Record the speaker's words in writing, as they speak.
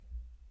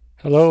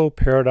Hello,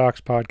 Paradox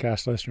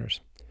Podcast listeners.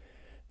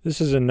 This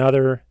is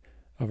another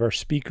of our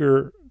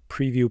speaker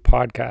preview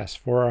podcasts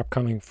for our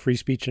upcoming Free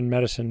Speech and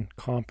Medicine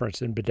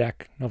conference in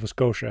Bedeque, Nova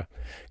Scotia,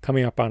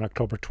 coming up on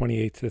October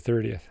 28th to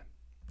 30th.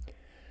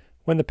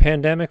 When the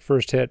pandemic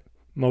first hit,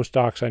 most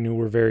docs I knew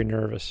were very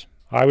nervous.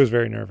 I was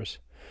very nervous.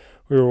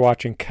 We were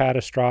watching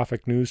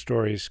catastrophic news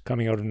stories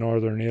coming out of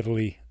northern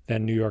Italy,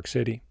 then New York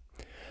City.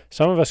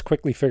 Some of us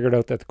quickly figured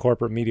out that the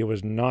corporate media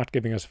was not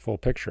giving us a full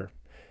picture.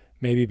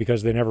 Maybe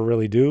because they never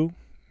really do,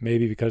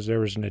 maybe because there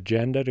was an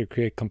agenda to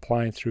create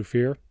compliance through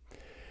fear.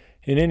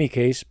 In any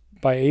case,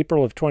 by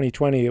April of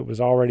 2020, it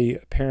was already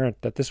apparent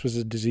that this was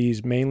a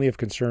disease mainly of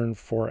concern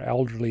for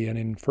elderly and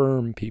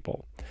infirm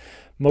people.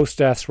 Most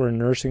deaths were in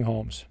nursing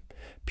homes.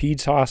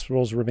 PEDS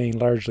hospitals remained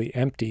largely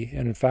empty,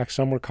 and in fact,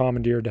 some were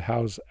commandeered to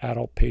house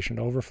adult patient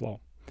overflow.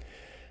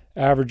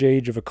 Average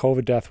age of a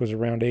COVID death was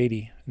around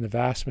 80, and the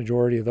vast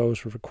majority of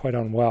those were quite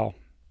unwell.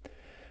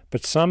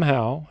 But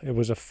somehow it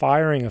was a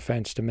firing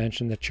offense to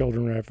mention that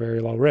children were at very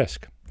low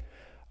risk.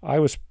 I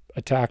was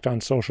attacked on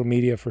social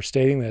media for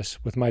stating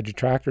this, with my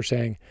detractor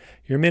saying,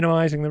 "You're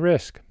minimizing the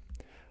risk."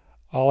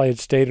 All I had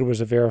stated was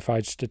a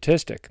verified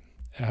statistic.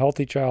 A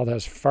healthy child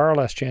has far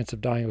less chance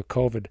of dying of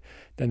COVID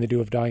than they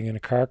do of dying in a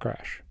car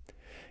crash.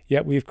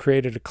 Yet we've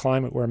created a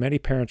climate where many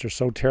parents are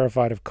so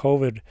terrified of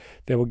COVID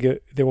they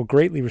will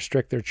greatly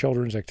restrict their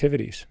children's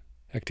activities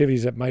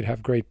that might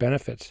have great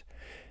benefits.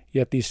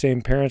 Yet these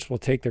same parents will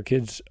take their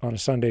kids on a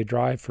Sunday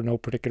drive for no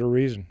particular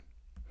reason.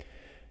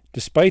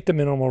 Despite the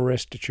minimal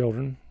risk to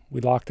children,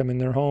 we lock them in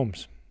their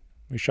homes.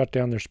 We shut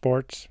down their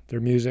sports, their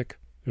music,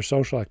 their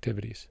social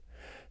activities.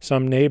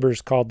 Some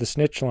neighbors called the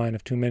snitch line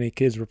if too many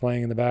kids were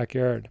playing in the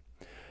backyard.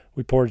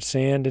 We poured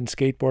sand in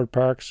skateboard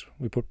parks,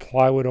 we put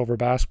plywood over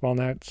basketball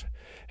nets,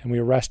 and we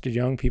arrested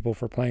young people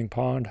for playing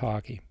pond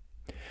hockey.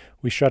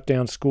 We shut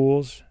down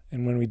schools,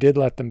 and when we did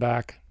let them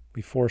back,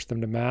 we forced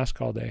them to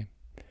mask all day.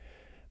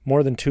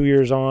 More than 2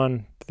 years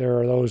on, there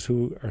are those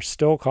who are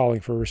still calling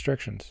for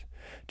restrictions.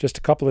 Just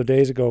a couple of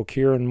days ago,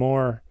 Kieran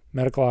Moore,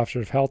 medical officer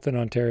of health in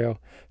Ontario,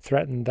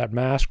 threatened that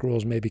mask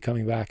rules may be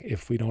coming back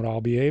if we don't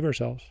all behave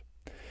ourselves.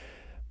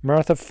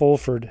 Martha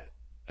Fulford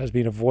has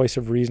been a voice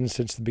of reason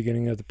since the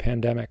beginning of the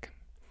pandemic.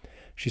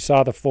 She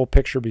saw the full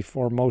picture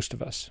before most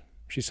of us.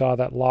 She saw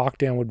that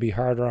lockdown would be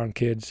harder on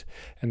kids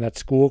and that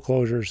school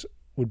closures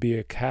would be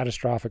a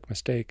catastrophic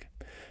mistake.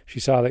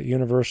 She saw that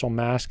universal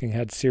masking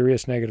had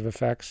serious negative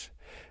effects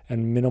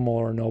and minimal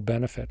or no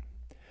benefit.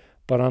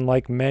 But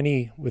unlike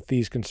many with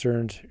these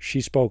concerns, she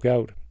spoke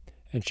out,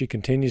 and she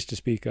continues to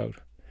speak out.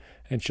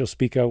 And she'll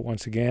speak out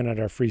once again at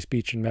our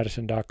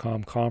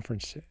freespeechandmedicine.com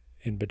conference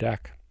in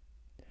Bedeque.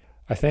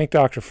 I thank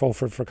Dr.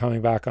 Fulford for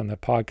coming back on the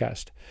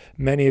podcast.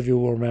 Many of you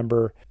will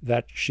remember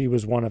that she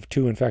was one of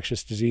 2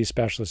 infectious disease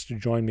specialists who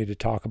joined me to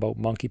talk about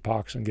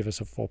monkeypox and give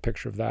us a full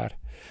picture of that.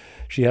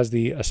 She has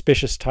the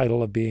auspicious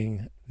title of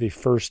being the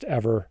first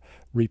ever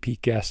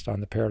repeat guest on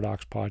the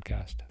Paradox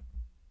podcast.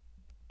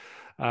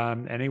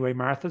 Anyway,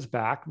 Martha's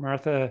back.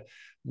 Martha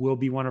will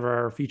be one of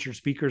our featured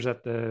speakers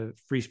at the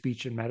Free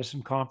Speech and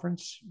Medicine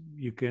Conference.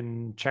 You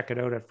can check it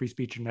out at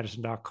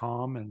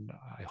freespeechandmedicine.com, and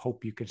I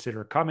hope you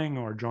consider coming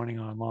or joining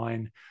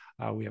online.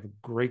 We have a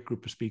great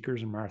group of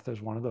speakers, and Martha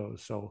is one of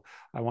those. So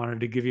I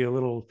wanted to give you a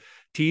little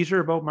teaser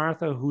about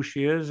Martha, who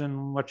she is,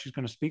 and what she's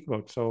going to speak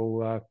about.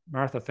 So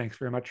Martha, thanks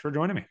very much for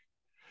joining me.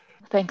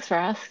 Thanks for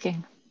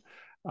asking.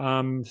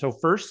 So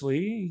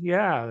firstly,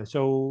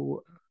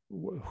 so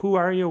who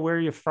are you? Where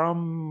are you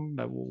from?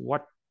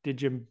 What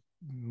did you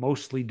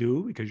mostly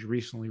do because you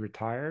recently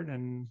retired?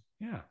 And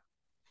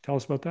tell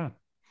us about that.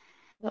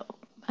 So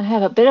I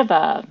have a bit of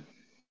a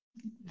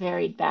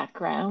varied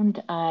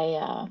background.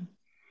 I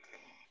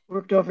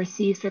worked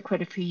overseas for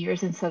quite a few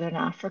years in Southern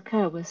Africa.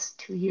 I was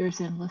 2 years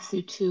in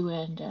Lesotho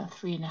and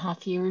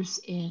 3.5 years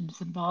in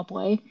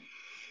Zimbabwe,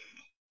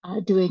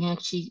 doing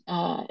actually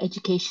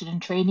education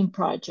and training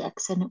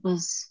projects. And it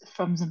was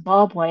from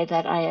Zimbabwe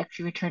that I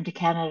actually returned to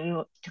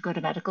Canada to go to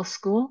medical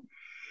school.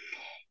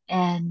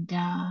 And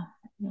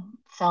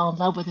fell in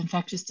love with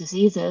infectious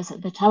diseases.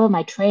 At the time of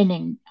my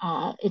training,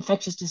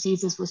 infectious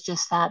diseases was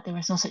just that. There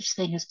was no such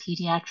thing as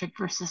pediatric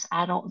versus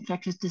adult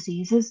infectious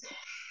diseases.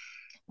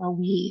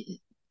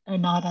 We are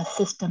not a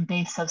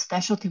system-based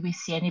subspecialty. We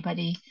see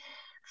anybody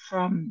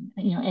from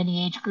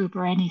any age group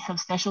or any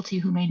subspecialty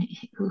who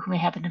may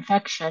have an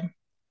infection.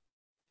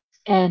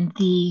 And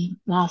the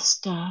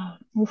last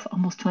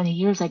almost 20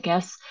 years, I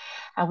guess,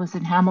 I was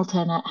in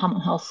Hamilton at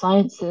Hamilton Health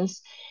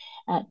Sciences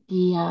at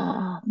the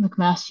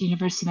McMaster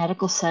University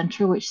Medical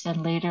Center, which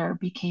then later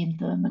became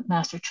the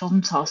McMaster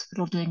Children's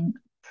Hospital, doing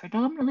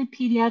predominantly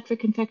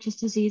pediatric infectious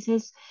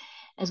diseases,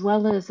 as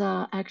well as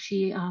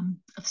actually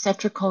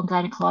obstetrical and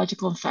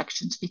gynecological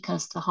infections,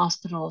 because the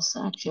hospital is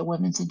actually a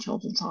women's and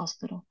children's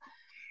hospital.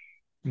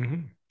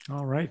 Mm-hmm.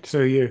 All right.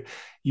 So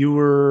you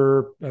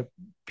were a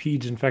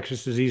peds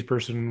infectious disease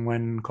person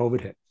when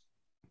COVID hit.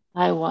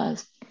 I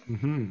was.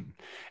 Mm-hmm.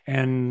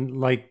 And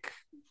like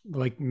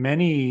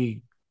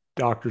many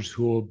doctors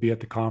who will be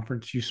at the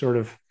conference, you sort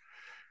of,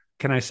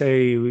 can I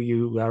say,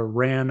 you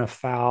ran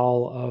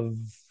afoul of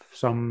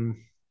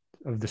some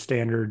of the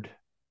standard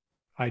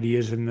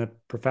ideas in the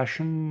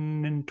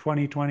profession in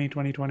 2020,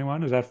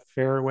 2021. Is that a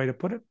fair way to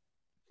put it?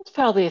 It's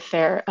probably a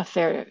fair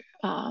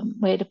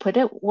way to put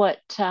it.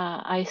 What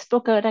I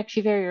spoke out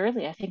actually very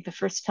early. I think the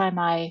first time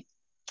I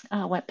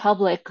went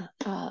public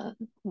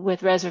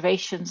with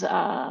reservations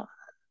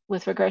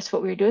with regards to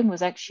what we were doing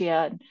was actually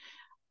an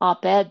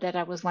op-ed that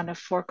I was one of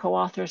four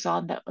co-authors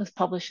on that was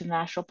published in the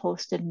National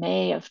Post in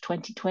May of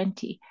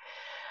 2020,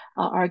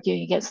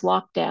 arguing against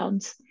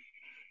lockdowns.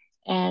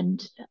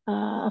 And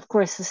of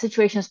course, the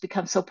situation has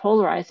become so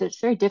polarized that it's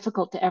very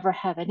difficult to ever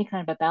have any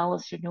kind of a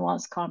balanced or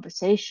nuanced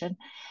conversation.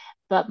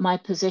 But my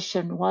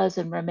position was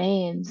and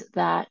remains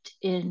that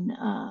in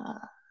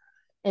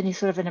any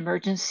sort of an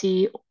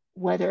emergency,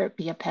 whether it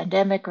be a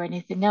pandemic or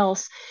anything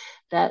else,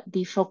 that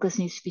the focus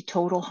needs to be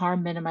total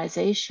harm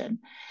minimization.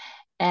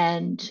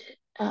 And,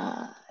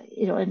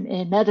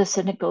 in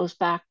medicine, it goes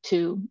back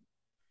to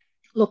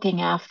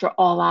looking after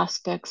all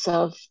aspects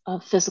of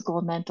physical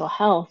and mental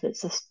health.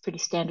 It's a pretty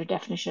standard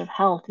definition of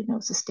health.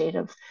 It's a state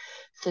of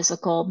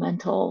physical,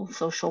 mental,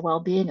 social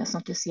well-being. It's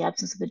not just the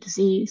absence of a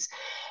disease.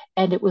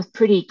 And it was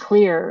pretty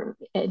clear,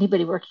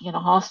 anybody working in a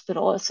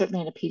hospital,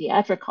 certainly in a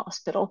pediatric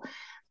hospital,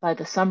 by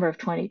the summer of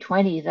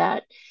 2020,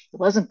 that it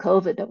wasn't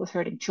COVID that was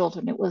hurting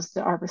children. It was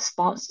our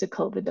response to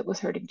COVID that was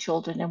hurting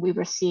children. And we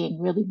were seeing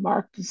really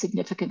marked and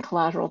significant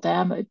collateral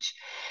damage.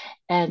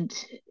 And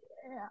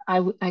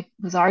I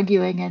was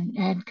arguing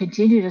and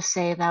continue to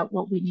say that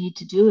what we need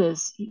to do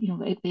is,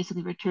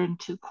 basically return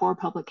to core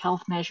public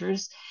health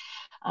measures,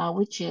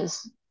 which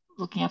is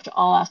looking after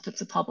all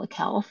aspects of public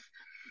health.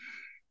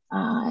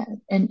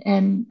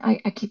 And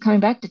I keep coming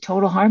back to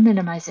total harm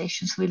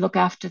minimization. So we look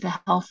after the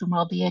health and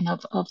well-being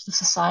of the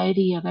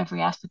society, of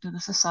every aspect of the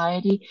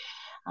society.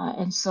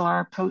 And so our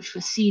approach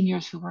with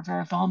seniors who were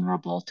very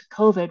vulnerable to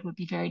COVID would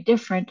be very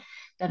different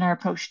than our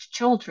approach to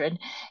children.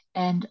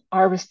 And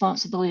our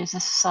responsibility as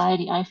a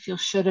society, I feel,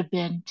 should have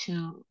been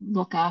to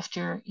look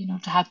after,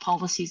 to have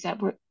policies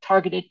that were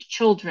targeted to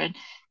children,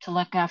 to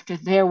look after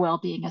their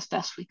well-being as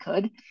best we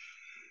could.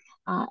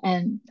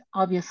 And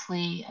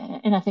obviously,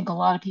 and I think a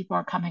lot of people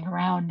are coming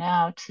around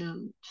now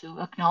to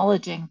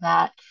acknowledging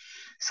that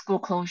school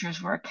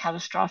closures were a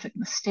catastrophic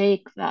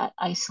mistake, that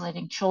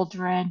isolating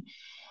children,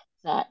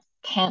 that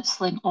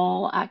canceling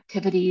all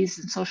activities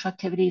and social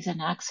activities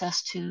and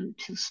access to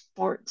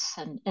sports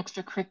and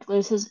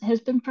extracurriculars has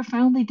been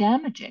profoundly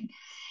damaging.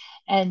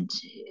 And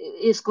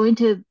it's going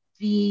to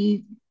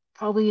be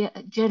probably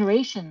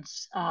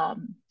generations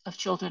of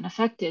children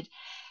affected.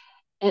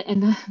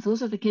 And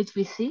those are the kids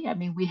we see. I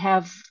mean, we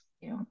have,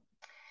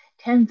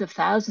 tens of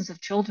thousands of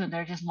children that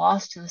are just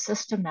lost to the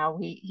system now.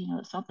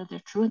 It's not that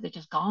they're truant, they're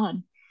just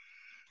gone.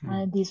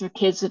 Mm. These are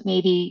kids that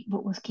maybe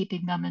what was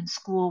keeping them in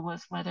school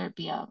was whether it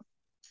be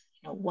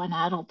one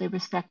adult they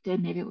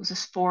respected, maybe it was a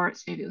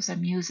sports, maybe it was a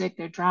music,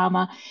 their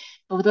drama,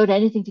 but without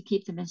anything to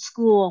keep them in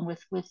school, and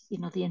with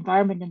the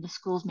environment in the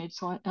schools made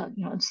so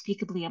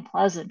unspeakably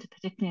unpleasant,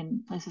 particularly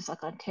in places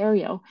like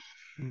Ontario.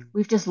 Mm.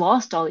 We've just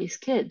lost all these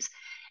kids.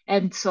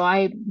 And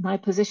so my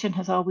position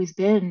has always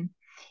been,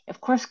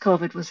 of course,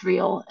 COVID was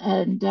real,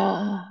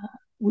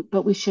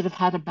 but we should have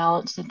had a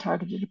balanced and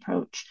targeted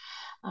approach.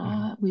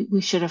 Mm. We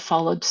should have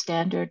followed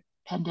standard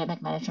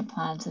pandemic management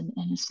plans, and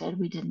instead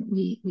we didn't.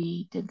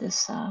 We did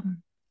this.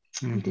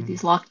 We did Mm-hmm.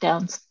 these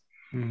lockdowns.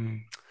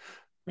 Mm.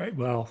 Right.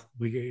 Well,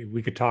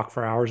 we could talk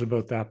for hours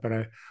about that, but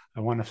I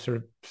want to sort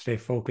of stay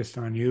focused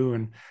on you.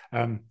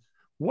 And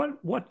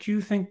what do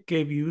you think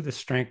gave you the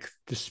strength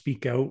to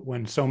speak out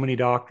when so many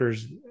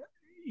doctors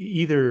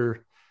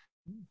either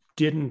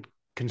didn't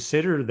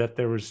consider that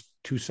there was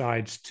two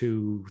sides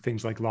to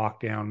things like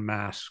lockdown,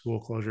 mass,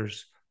 school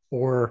closures,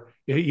 or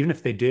even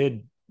if they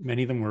did,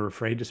 many of them were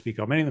afraid to speak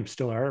out. Many of them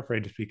still are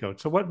afraid to speak out.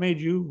 So what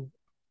made you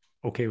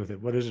okay with it?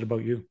 What is it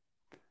about you?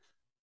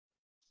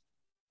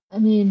 I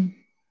mean,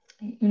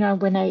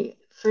 when I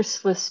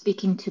first was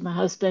speaking to my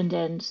husband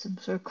and some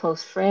sort of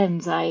close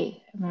friends,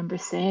 I remember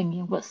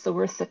saying, what's the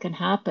worst that can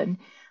happen?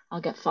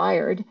 I'll get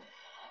fired.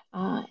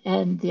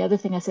 And the other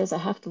thing I said is I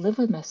have to live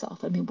with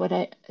myself. I mean,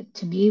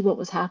 to me, what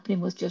was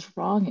happening was just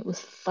wrong. It was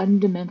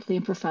fundamentally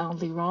and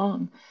profoundly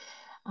wrong.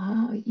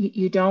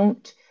 You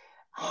don't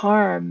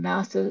harm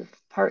massive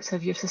parts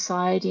of your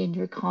society and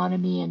your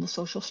economy and the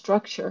social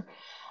structure.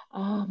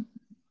 Um,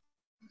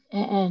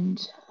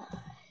 and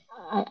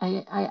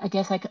I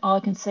guess all I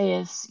can say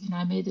is,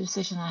 I made the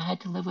decision I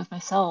had to live with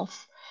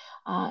myself.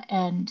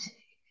 And,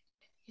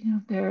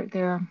 there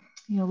are,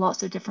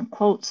 lots of different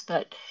quotes,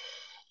 but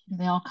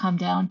they all come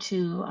down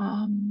to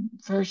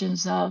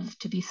versions of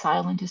to be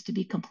silent is to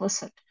be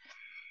complicit.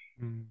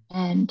 Mm.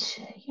 And,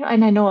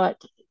 and I know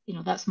what,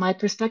 that's my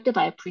perspective.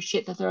 I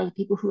appreciate that there are the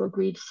people who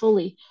agreed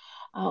fully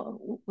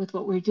with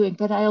what we're doing,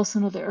 but I also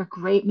know there are a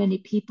great many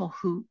people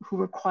who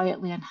were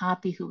quietly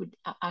unhappy, who would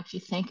actually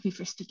thank me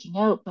for speaking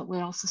out, but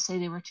would also say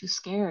they were too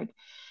scared.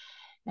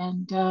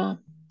 And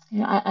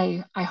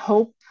I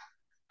hope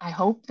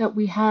that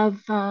we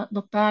have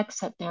look backs,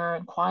 that there are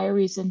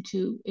inquiries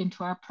into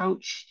our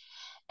approach,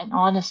 and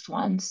honest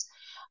ones.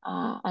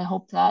 I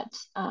hope that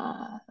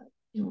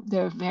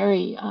they're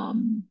very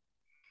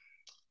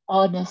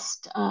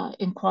honest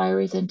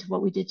inquiries into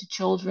what we did to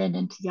children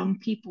and to young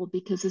people,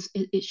 because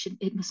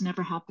it must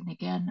never happen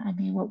again. I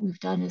mean, what we've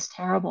done is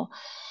terrible,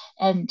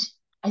 and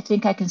I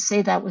think I can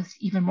say that with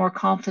even more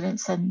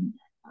confidence than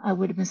I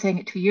would have been saying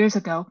it 2 years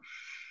ago,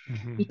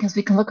 Mm-hmm. because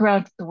we can look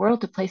around the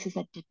world to places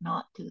that did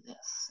not do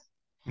this.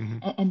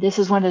 Mm-hmm. And this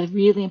is one of the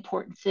really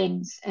important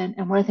things. And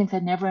one of the things I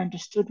never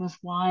understood was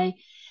why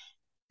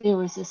there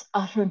was this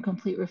utter and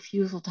complete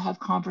refusal to have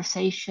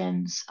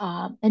conversations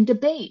and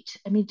debate.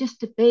 I mean,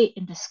 just debate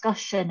and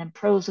discussion and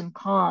pros and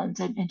cons,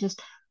 and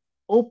just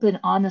open,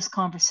 honest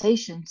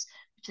conversations,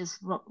 which is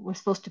what we're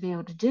supposed to be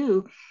able to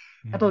do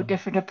about Mm-hmm.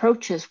 different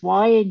approaches.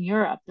 Why in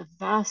Europe, the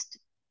vast,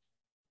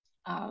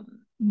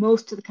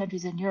 most of the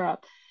countries in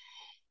Europe,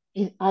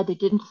 either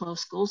didn't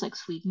close schools like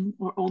Sweden,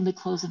 or only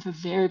closed them for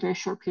very, very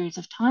short periods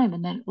of time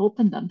and then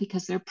opened them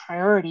because their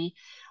priority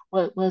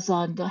was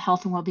on the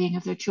health and well-being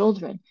of their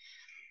children.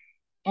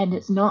 And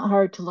it's not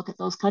hard to look at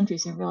those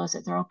countries and realize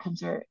that their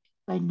outcomes are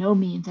by no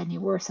means any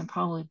worse and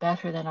probably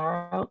better than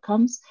our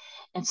outcomes.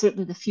 And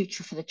certainly the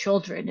future for the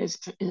children is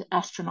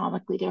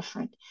astronomically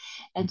different.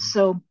 And Mm-hmm.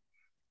 so,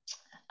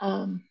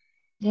 um,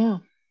 yeah,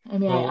 I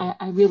mean, Well,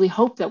 I really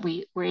hope that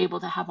we were able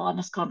to have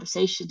honest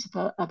conversations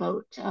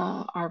about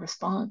our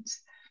response.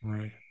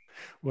 right.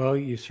 Well,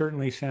 you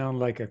certainly sound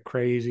like a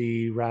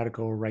crazy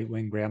radical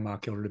right-wing grandma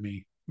killer to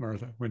me,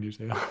 Martha, when you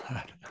say all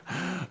that.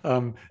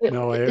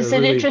 No, I It's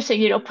an really.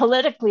 interesting,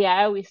 politically,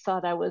 I always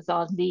thought I was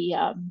on the,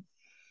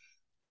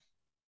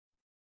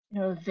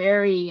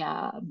 very,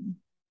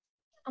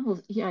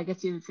 almost, yeah, I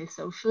guess you would say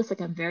socialist.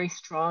 Like I'm very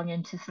strong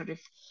into sort of,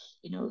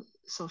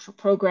 social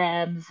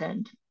programs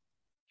and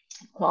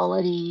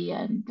equality,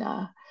 and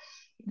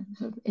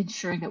sort of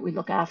ensuring that we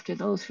look after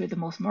those who are the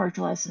most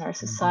marginalized in our Mhm.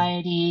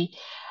 society.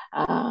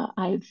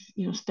 I've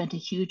spent a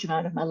huge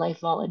amount of my life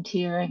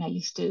volunteering. I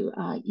used to,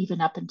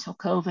 even up until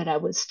COVID, I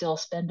would still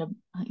spend a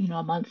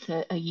month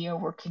a year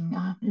working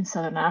in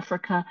Southern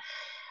Africa,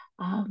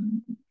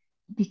 um,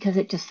 because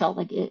it just felt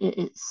like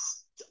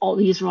it's all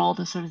these were all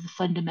the sort of the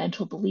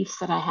fundamental beliefs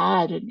that I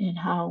had in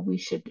how we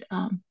should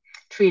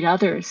treat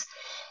others.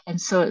 And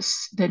so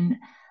it's been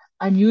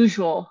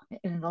unusual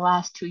in the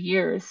last 2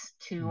 years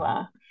to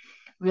Mhm.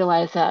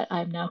 realize that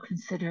I'm now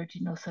considered,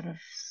 sort of,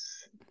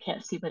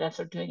 can't see what I'm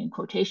sort of doing in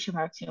quotation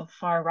marks,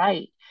 far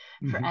right,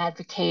 for Mhm.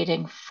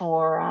 advocating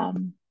for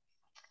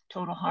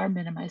total harm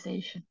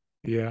minimization.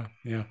 Yeah,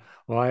 yeah.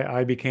 Well,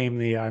 I became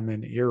I'm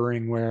an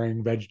earring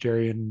wearing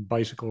vegetarian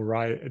bicycle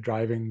ride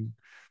driving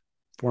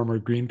former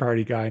Green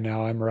Party guy.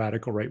 Now I'm a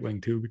radical right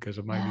wing too because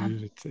of my Yeah,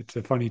 views. It's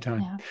a funny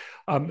time. yeah,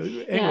 yeah.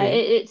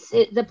 Anyway,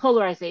 The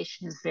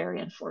polarization is very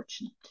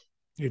unfortunate.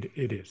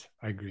 it is.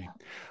 I agree, Yeah.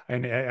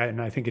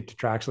 and I think it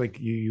detracts. Like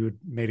you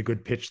made a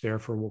good pitch there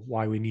for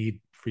why we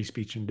need free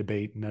speech and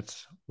debate, and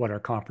that's what our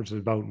conference is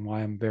about, and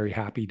why I'm very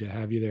happy to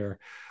have you there.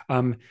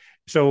 Um,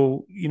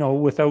 so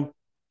without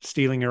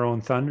stealing your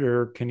own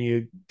thunder, can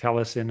you tell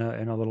us in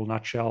a little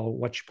nutshell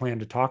what you plan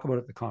to talk about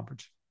at the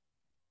conference?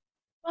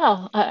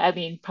 Well, I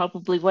mean,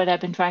 probably what I've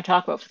been trying to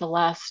talk about for the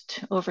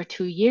last over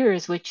 2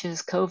 years, which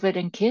is COVID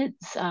and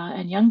kids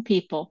and young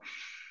people,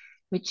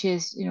 which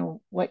is,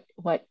 what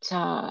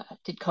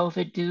did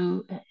COVID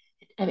do?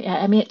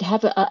 I mean, to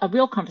have a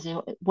real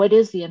conversation. What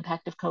is the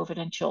impact of COVID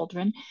on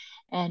children?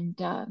 And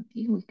I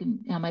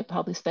might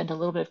probably spend a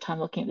little bit of time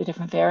looking at the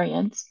different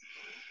variants,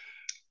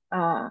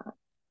 uh,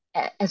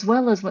 as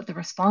well as what the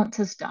response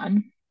has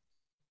done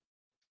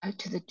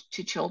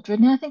to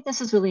children. And I think this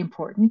is really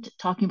important,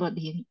 talking about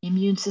the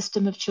immune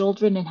system of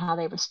children and how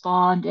they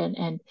respond,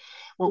 and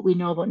what we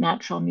know about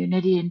natural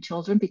immunity in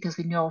children, because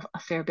we know a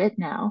fair bit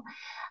now.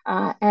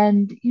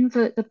 And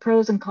the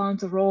pros and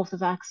cons, the role of the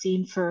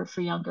vaccine for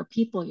younger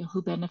people,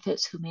 who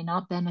benefits, who may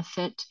not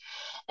benefit.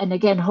 And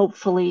again,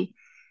 hopefully,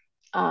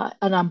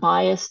 and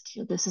unbiased.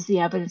 This is the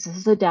evidence. This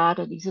is the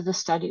data. These are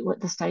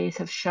what the studies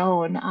have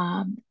shown.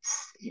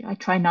 I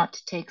try not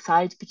to take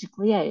sides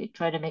particularly. I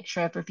try to make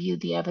sure I've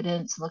reviewed the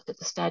evidence, looked at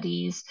the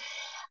studies.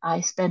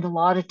 I spend a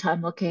lot of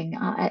time looking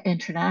at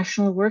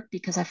international work,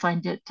 because I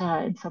find it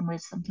in some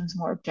ways sometimes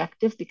more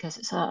objective, because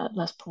it's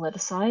less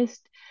politicized.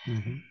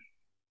 Mm-hmm.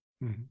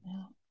 Mm-hmm.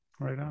 Yeah.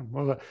 Right on.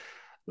 Well,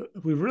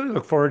 we really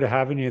look forward to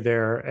having you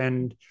there.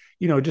 And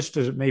just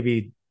as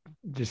maybe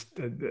just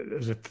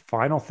as a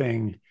final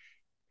thing,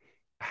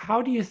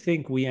 how do you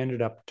think we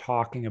ended up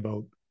talking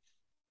about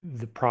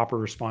the proper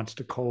response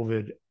to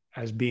COVID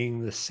as being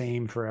the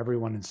same for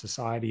everyone in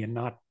society and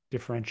not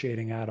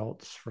differentiating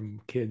adults from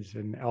kids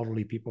and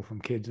elderly people from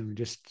kids? And we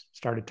just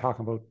started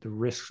talking about the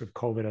risks of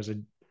COVID as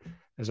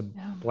a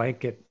Yeah.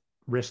 blanket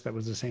risk that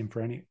was the same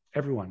for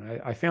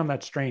everyone. I found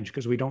that strange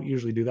because we don't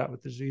usually do that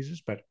with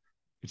diseases, but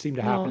it seemed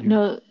to No, happen here.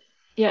 no,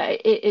 yeah,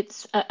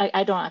 it's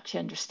I don't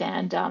actually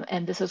understand,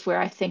 and this is where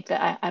I think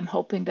that I'm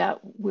hoping that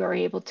we're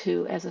able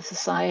to, as a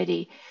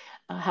society,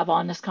 have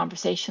honest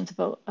conversations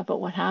about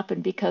what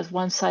happened, because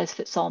one size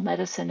fits all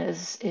medicine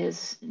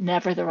is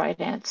never the right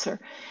answer.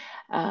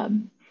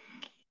 Um,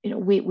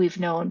 we've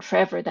known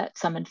forever that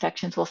some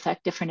infections will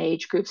affect different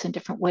age groups in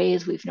different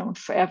ways. We've known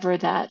forever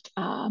that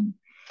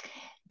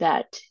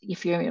that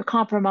if you're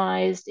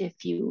immunocompromised,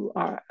 if you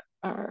are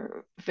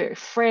very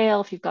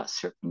frail, if you've got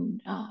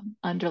certain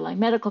underlying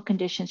medical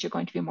conditions, you're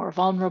going to be more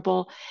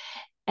vulnerable.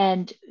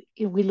 And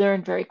we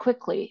learned very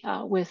quickly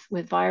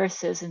with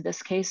viruses. In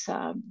this case,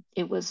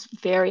 it was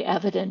very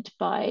evident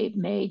by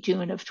May,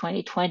 June of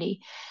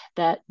 2020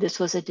 that this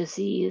was a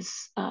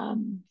disease.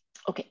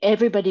 Okay,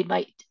 everybody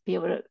might be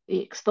able to be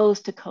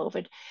exposed to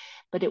COVID,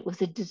 but it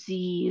was a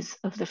disease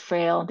of the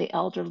frail and the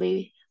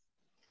elderly.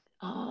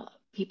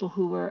 People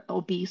who were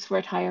obese were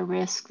at higher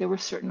risk. There were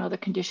certain other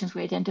conditions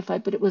we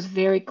identified, but it was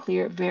very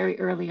clear very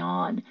early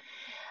on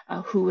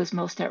who was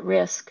most at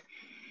risk.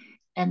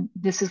 And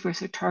this is where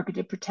sort of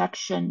targeted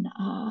protection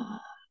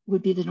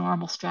would be the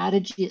normal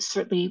strategy. It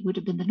certainly would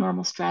have been the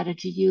normal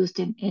strategy used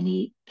in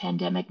any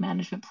pandemic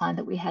management plan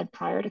that we had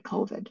prior to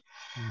COVID.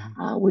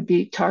 Would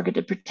be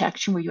targeted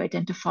protection, where you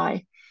identify,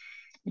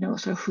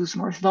 sort of who's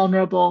most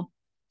vulnerable.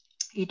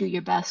 You do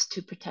your best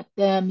to protect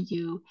them.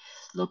 You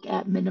look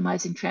at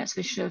minimizing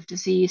transmission of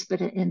disease, but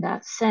in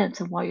that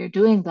sense, and while you're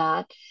doing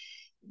that,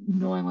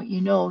 knowing what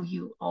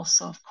you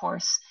also, of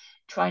course,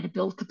 try to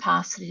build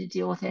capacity to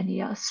deal with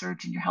any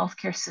surge in your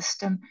healthcare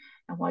system.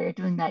 And while you're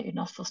doing that, you're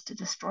not supposed to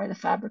destroy the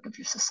fabric of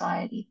your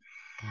society.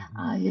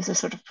 These are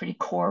sort of pretty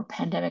core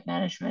pandemic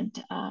management.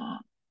 I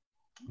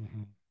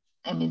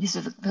mean, these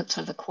are sort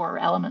of the core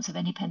elements of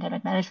any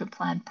pandemic management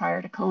plan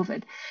prior to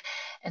COVID.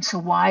 And so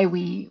why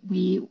we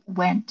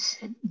went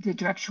the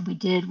direction we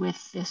did with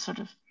this sort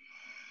of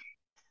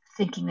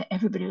thinking that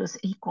everybody was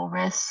equal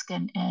risk,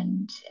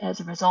 and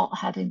as a result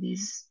having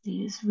these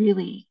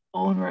really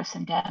onerous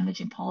and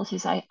damaging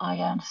policies, I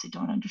honestly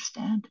don't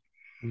understand.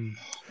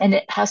 And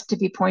it has to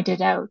be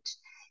pointed out,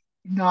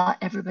 not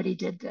everybody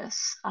did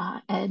this,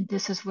 and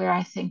this is where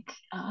I think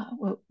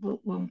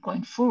when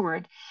going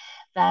forward,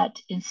 that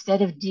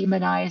instead of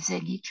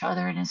demonizing each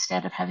other and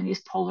instead of having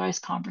these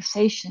polarized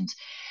conversations,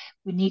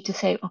 we need to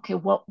say, okay,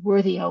 what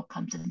were the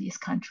outcomes in these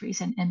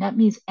countries? And that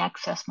means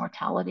excess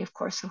mortality, of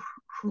course. So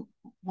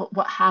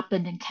what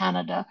happened in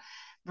Canada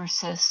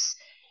versus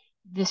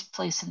this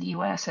place in the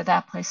US or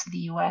that place in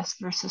the US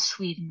versus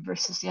Sweden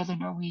versus the other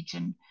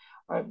Norwegian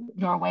or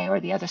Norway or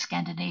the other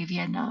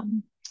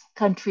Scandinavian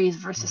countries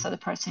versus other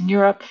parts in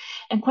Europe.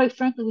 And quite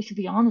frankly, we should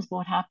be honest about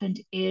what happened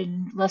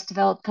in less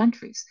developed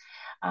countries.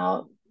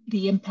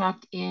 The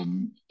impact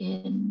in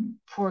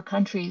poor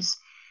countries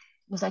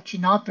was actually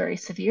not very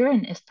severe,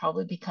 and it's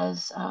probably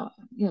because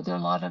there are a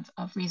lot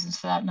of reasons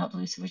for that, not the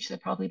least of which they're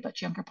probably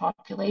much younger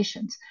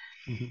populations.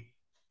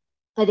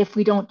 But if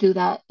we don't do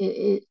that,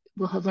 it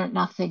will have learned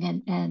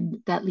nothing, and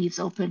that leaves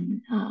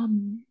open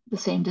the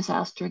same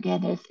disaster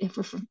again if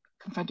we're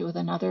confronted with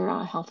another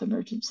health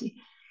emergency.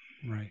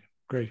 Right.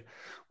 Great.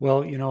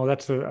 Well,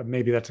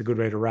 maybe that's a good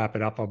way to wrap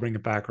it up. I'll bring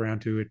it back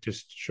around to it.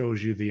 Just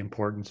shows you the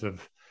importance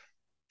of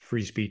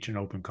free speech and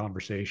open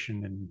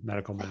conversation in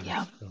medical matters.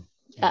 Yeah. So,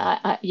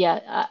 I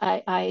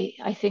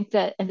think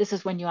that, and this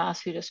is when you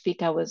asked me to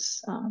speak, I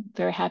was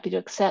very happy to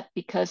accept,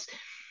 because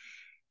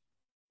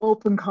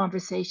open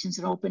conversations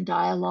and open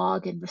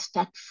dialogue and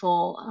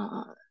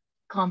respectful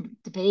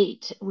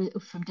debate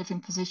from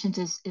different positions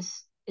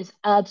is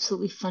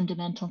absolutely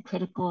fundamental and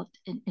critical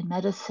in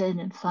medicine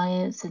and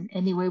science and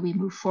any way we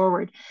move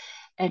forward.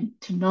 And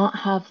to not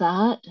have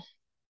that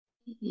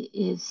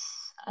is,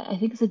 I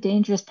think, it's a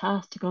dangerous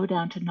path to go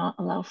down, to not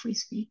allow free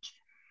speech.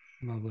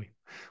 Lovely.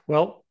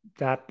 Well,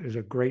 that is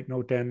a great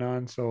note to end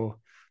on. So,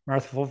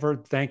 Martha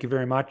Fulford, thank you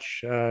very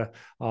much.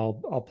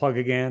 I'll plug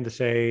again to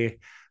say,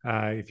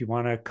 if you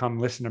want to come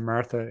listen to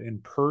Martha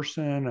in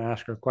person,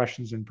 ask her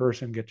questions in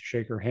person, get to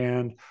shake her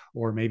hand,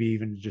 or maybe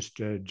even just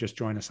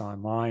join us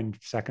online.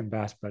 Second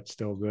best, but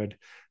still good.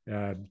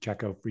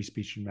 Check out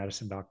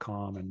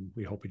freespeechandmedicine.com, and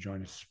we hope you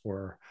join us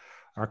for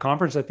our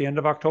conference at the end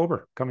of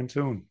October, coming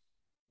soon.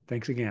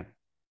 Thanks again.